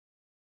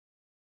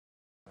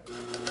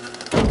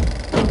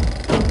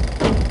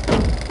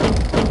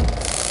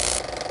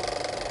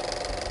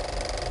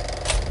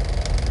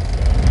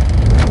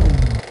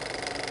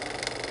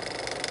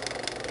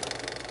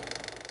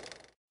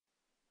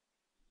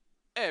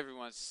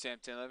everyone, it's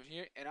Sam1011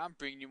 here, and I'm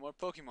bringing you more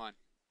Pokemon.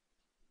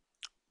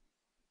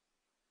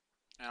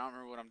 I don't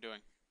remember what I'm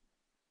doing.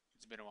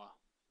 It's been a while.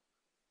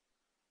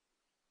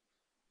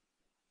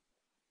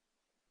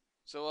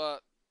 So, a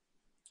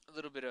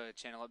little bit of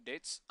channel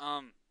updates.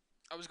 I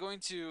was going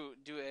to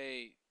do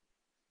a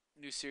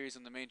new series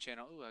on the main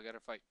channel. Ooh, I got a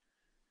fight.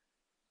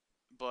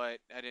 But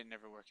I didn't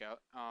ever work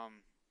out. I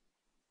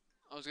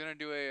was gonna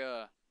do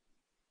the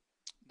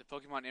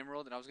Pokemon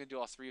Emerald, and I was gonna do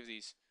all three of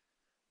these.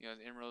 You know,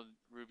 the Emerald,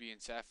 Ruby,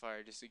 and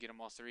Sapphire, just to get them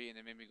all three, and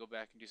then maybe go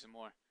back and do some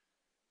more.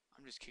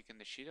 I'm just kicking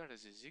the shit out of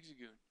this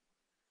Zigzagoon.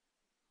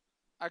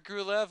 I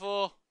grew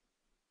level!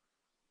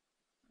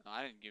 No,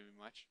 I didn't give you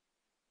much.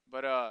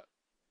 But, I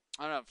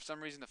don't know, for some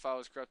reason the file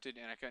was corrupted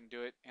and I couldn't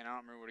do it and I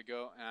don't remember where to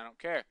go and I don't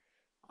care.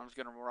 I'm just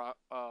gonna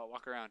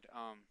walk around.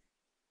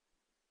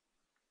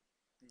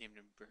 Named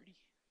him Birdie.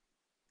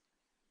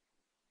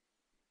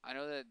 I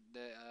know that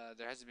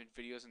there hasn't been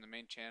videos on the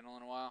main channel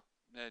in a while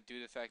due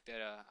to the fact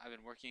that I've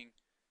been working,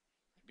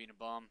 being a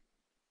bum,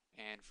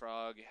 and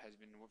Frog has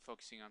been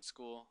focusing on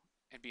school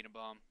and being a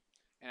bum,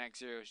 and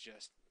X0 is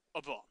just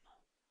a bum.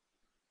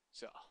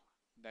 So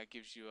that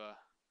gives you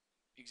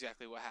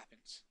exactly what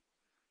happens.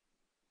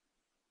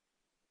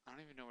 I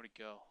don't even know where to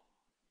go.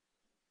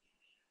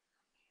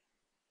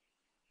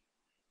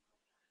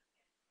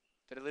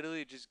 Did I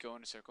literally just go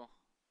in a circle?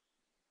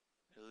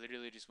 I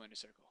literally just went in a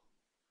circle.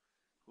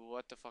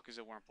 What the fuck is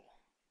a Wurmple?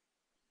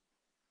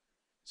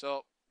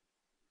 So,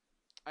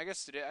 I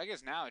guess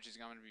now it's just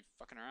going to be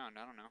fucking around.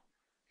 I don't know.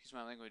 Excuse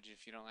my language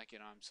if you don't like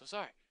it. I'm so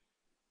sorry.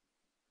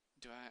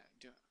 Ooh.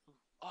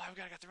 Oh, I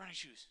got the running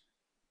shoes.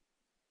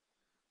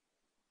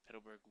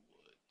 Petalburg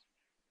Wood.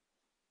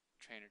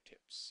 Trainer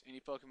tips.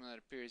 Any Pokemon that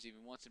appears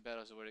even once in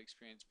battle is awarded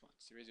experience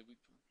points. There is a weak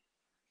point.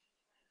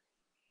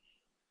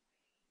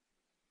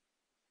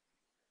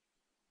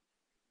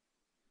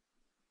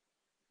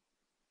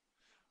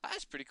 Ah,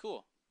 that's pretty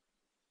cool.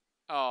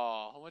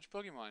 Oh, a whole bunch of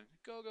Pokemon.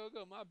 Go, go,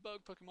 go. My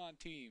bug Pokemon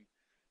team.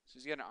 So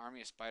he's got an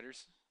army of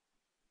spiders.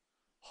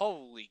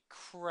 Holy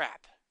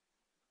crap.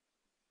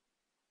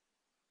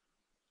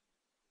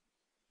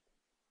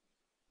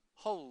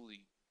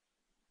 Holy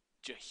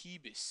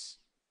Jahibis.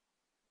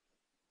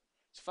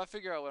 So if I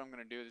figure out what I'm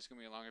gonna do, this is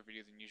gonna be a longer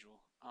video than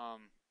usual. No.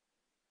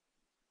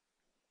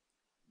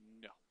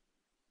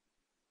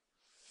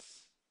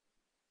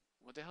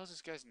 What the hell is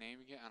this guy's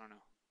name again? I don't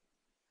know.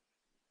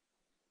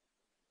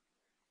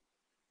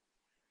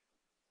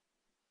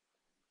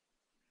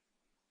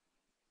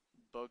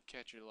 Bug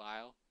catcher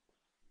Lyle.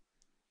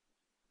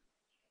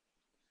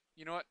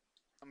 You know what?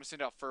 I'm gonna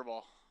send out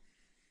Furball.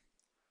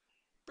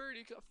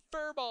 Birdie,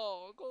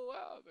 Furball, go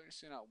out. I'm gonna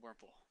send out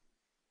Wurmple.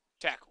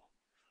 Tackle.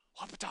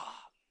 Wapata.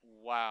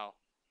 Wow.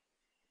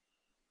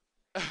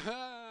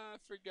 I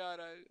forgot.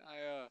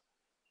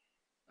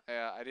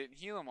 I didn't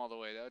heal him all the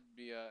way. That'd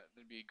be a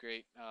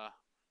great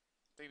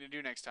thing to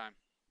do next time.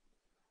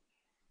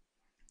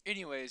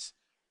 Anyways,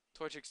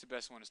 Torchic's the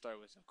best one to start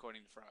with,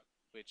 according to Frog,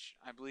 which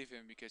I believe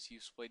him because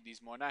he's played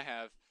these more than I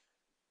have,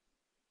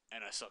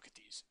 and I suck at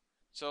these.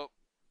 So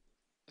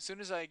as soon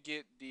as I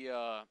get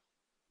the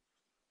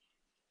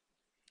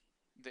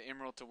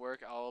Emerald to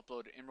work, I'll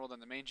upload Emerald on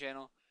the main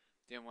channel.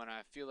 Then when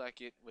I feel like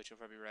it, which will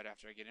probably be right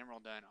after I get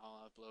Emerald done,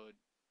 I'll upload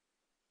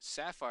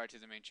Sapphire to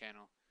the main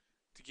channel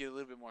to get a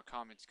little bit more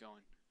comments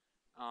going.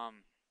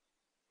 Um,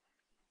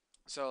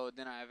 so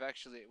then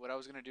what I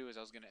was gonna do is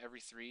I was gonna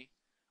every three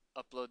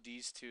upload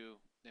these to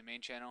the main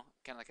channel,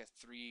 kind of like a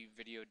 3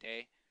 video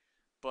day.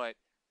 But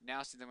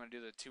now since I'm gonna do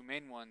the 2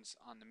 main ones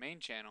on the main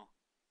channel,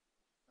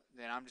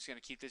 then I'm just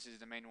gonna keep this as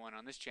the main one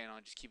on this channel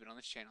and just keep it on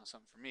this channel,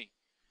 something for me.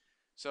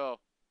 So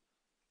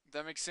if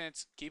that makes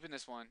sense. Keeping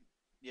this one,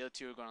 the other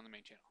two are going on the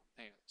main channel.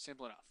 Anyway,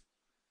 simple enough.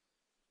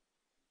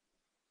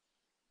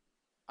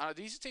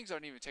 These things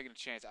aren't even taking a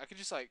chance. I could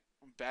just like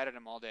bat at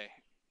them all day.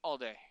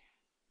 But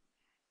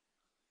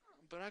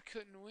I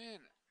couldn't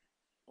win.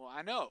 Well,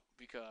 I know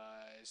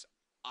because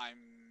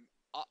I'm.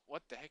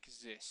 What the heck is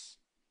this?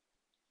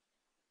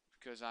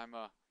 Because I'm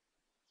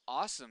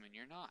awesome and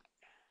you're not.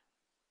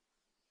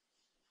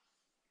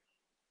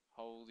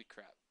 Holy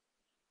crap!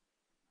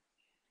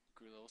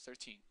 Grew level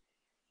 13.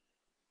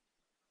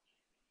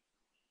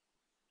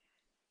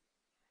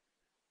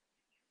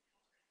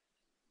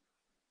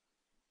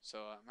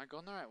 So am I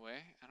going the right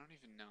way? I don't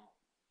even know.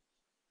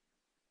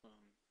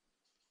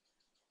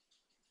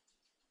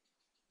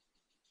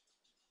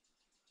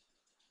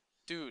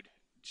 Dude,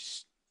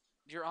 just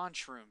you're on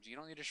shrooms. You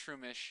don't need a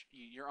shroomish.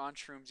 You're on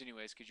shrooms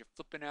anyways because you're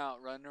flipping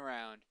out, running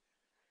around.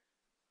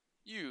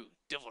 You,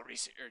 Devil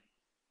Researcher,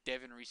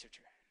 Devin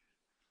Researcher.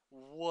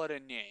 What a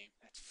name.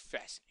 That's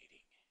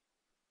fascinating.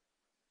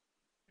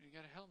 You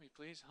gotta help me,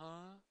 please,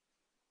 huh?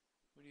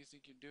 What do you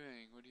think you're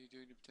doing? What are you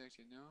doing to protect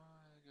it? No,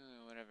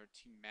 whatever.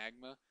 Team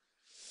Magma.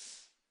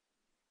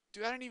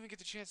 Dude, I didn't even get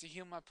the chance to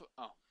heal my.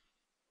 Oh,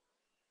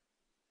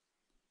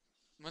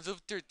 mine's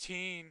level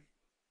 13.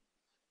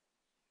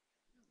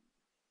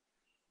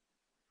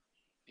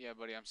 Yeah,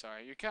 buddy. I'm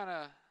sorry. You're kind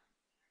of.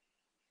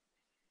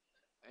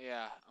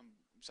 Yeah,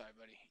 I'm sorry,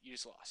 buddy. You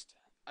just lost.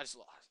 I just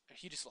lost.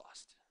 He just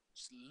lost.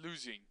 Just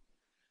losing.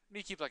 I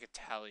need to keep like a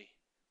tally.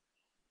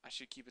 I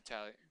should keep a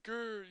tally.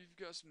 Grr, you've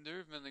got some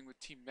nerve meddling with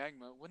Team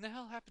Magma. When the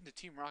hell happened to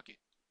Team Rocket?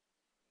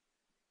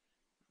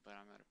 But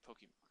I'm out of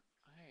Pokemon.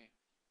 Hey,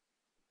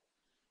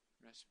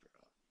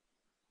 Respiro.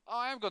 Oh,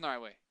 I am going the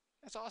right way.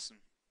 That's awesome.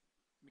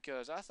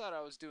 Because I thought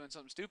I was doing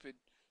something stupid.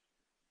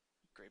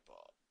 Great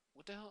ball.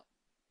 What the hell?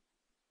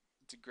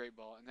 It's a great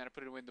ball. And then I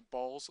put it away in the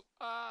balls.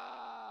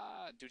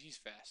 Ah! Dude, he's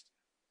fast.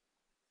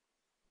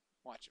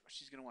 Watch it.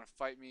 She's going to want to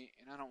fight me,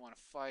 and I don't want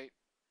to fight.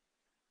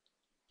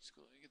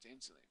 School gets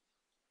instantly.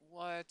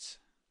 What?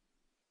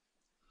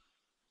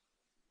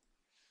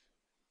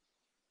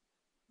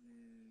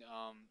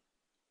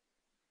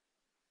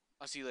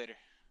 I'll see you later.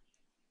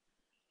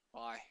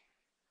 Bye.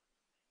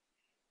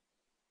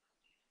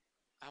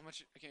 How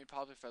much I can't be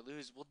popular if I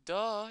lose? Well,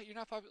 duh. You're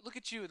not popular. Look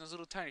at you in those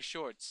little tiny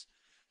shorts.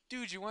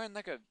 Dude, you're wearing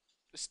like a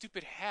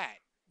stupid hat.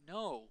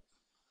 No.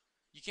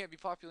 You can't be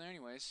popular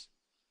anyways.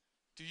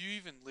 Do you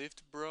even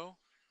lift, bro?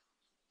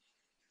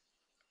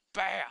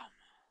 Bam!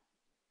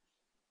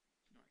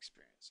 No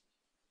experience.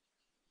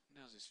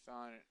 Nails just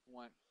found it.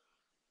 One.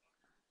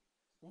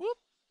 Whoop!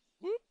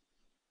 Whoop!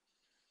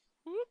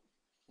 Whoop!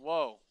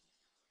 Whoa.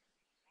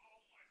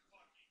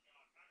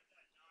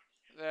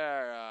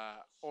 They're,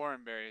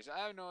 orange berries. I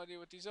have no idea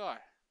what these are.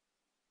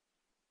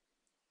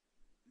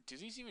 Do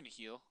these even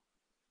heal?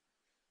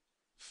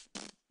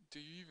 Do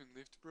you even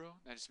lift, bro?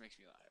 That just makes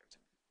me laugh every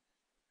time.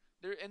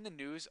 There in the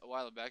news a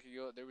while back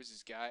ago, there was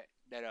this guy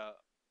that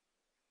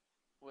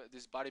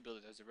this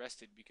bodybuilder that was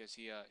arrested because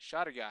he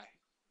shot a guy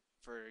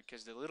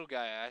because the little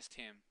guy asked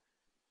him,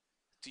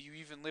 "Do you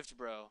even lift,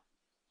 bro?"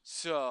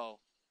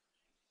 So,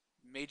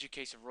 major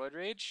case of roid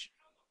rage?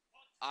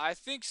 I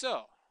think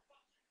so.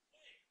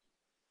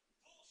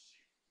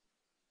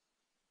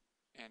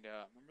 And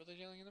remember the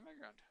yelling in the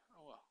background.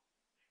 Oh well.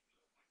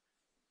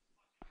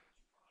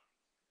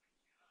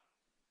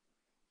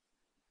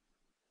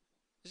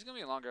 This is gonna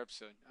be a longer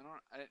episode.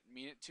 I didn't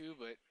mean it to,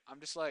 but I'm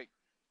just like,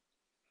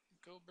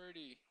 go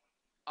birdie.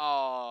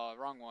 Oh,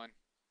 wrong one.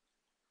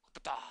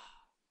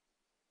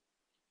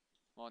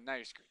 Well, now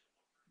you're screwed.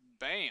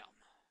 Bam.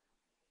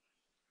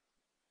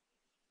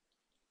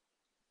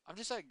 I'm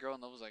just like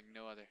growing levels like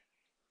no other.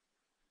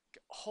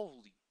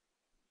 Holy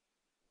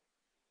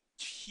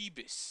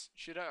Jeebus.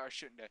 Should I or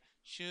shouldn't I?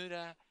 Should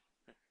I?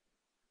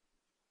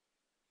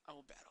 I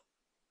will battle.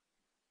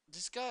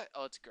 This guy,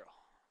 oh, it's a girl.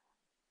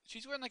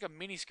 She's wearing like a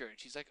mini skirt.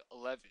 She's like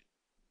 11.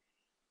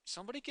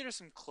 Somebody get her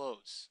some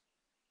clothes.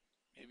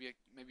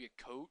 Maybe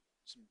a coat,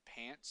 some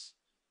pants.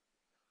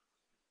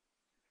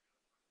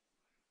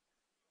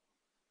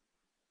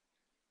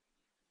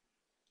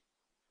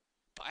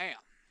 Bam.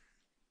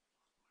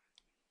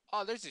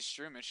 Oh, there's this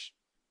shroomish.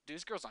 Dude,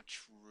 this girl's on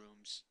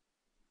shrooms.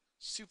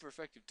 Super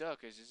effective duh,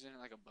 because isn't it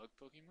like a bug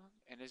Pokemon?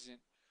 And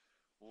isn't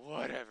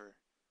whatever.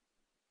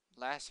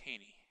 Last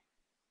Haney.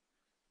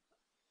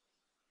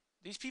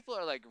 These people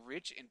are like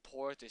rich and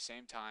poor at the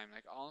same time.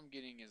 Like all I'm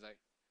getting is like,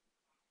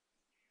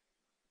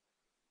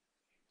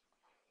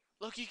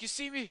 look, you can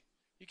see me.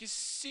 You can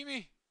see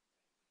me.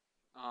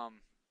 Um,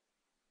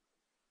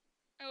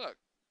 hey, look.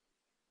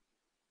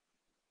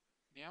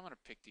 Yeah, I'm gonna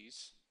pick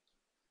these.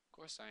 Of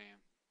course I am.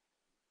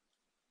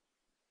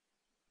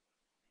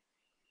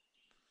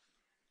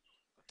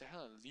 What the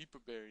hell are Leaper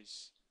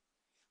berries?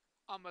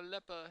 I'm a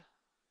leper.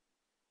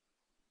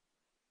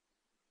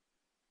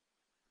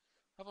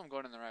 Hope I'm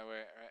going in the right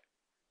way. Alright.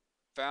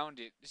 Found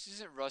it. This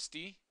isn't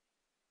rusty.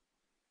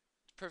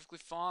 It's perfectly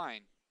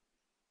fine.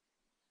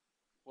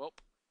 Welp.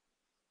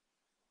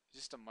 Is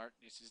this the Mart?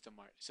 This is the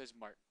Mart. It says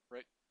Mart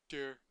right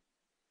there.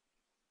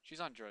 She's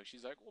on drugs.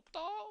 She's like, whoop,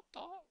 da,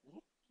 da,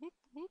 whoop, whoop,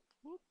 whoop,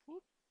 whoop,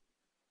 whoop.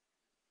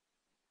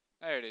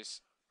 There it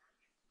is.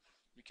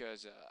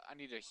 Because I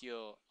need to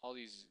heal all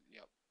these.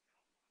 Yep.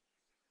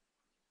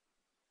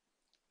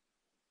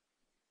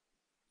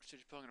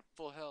 Search Pokemon at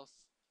full health.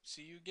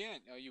 See you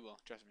again. Oh, you will.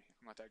 Trust me.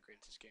 I'm not that great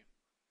at this game.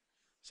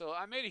 So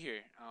I made it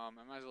here. I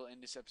might as well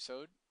end this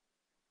episode.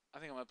 I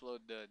think I'm gonna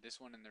upload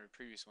this one and the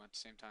previous one at the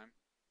same time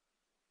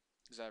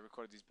because I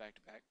recorded these back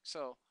to back.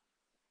 So,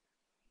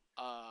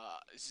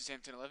 this is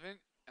Sam1011,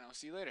 and I'll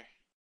see you later.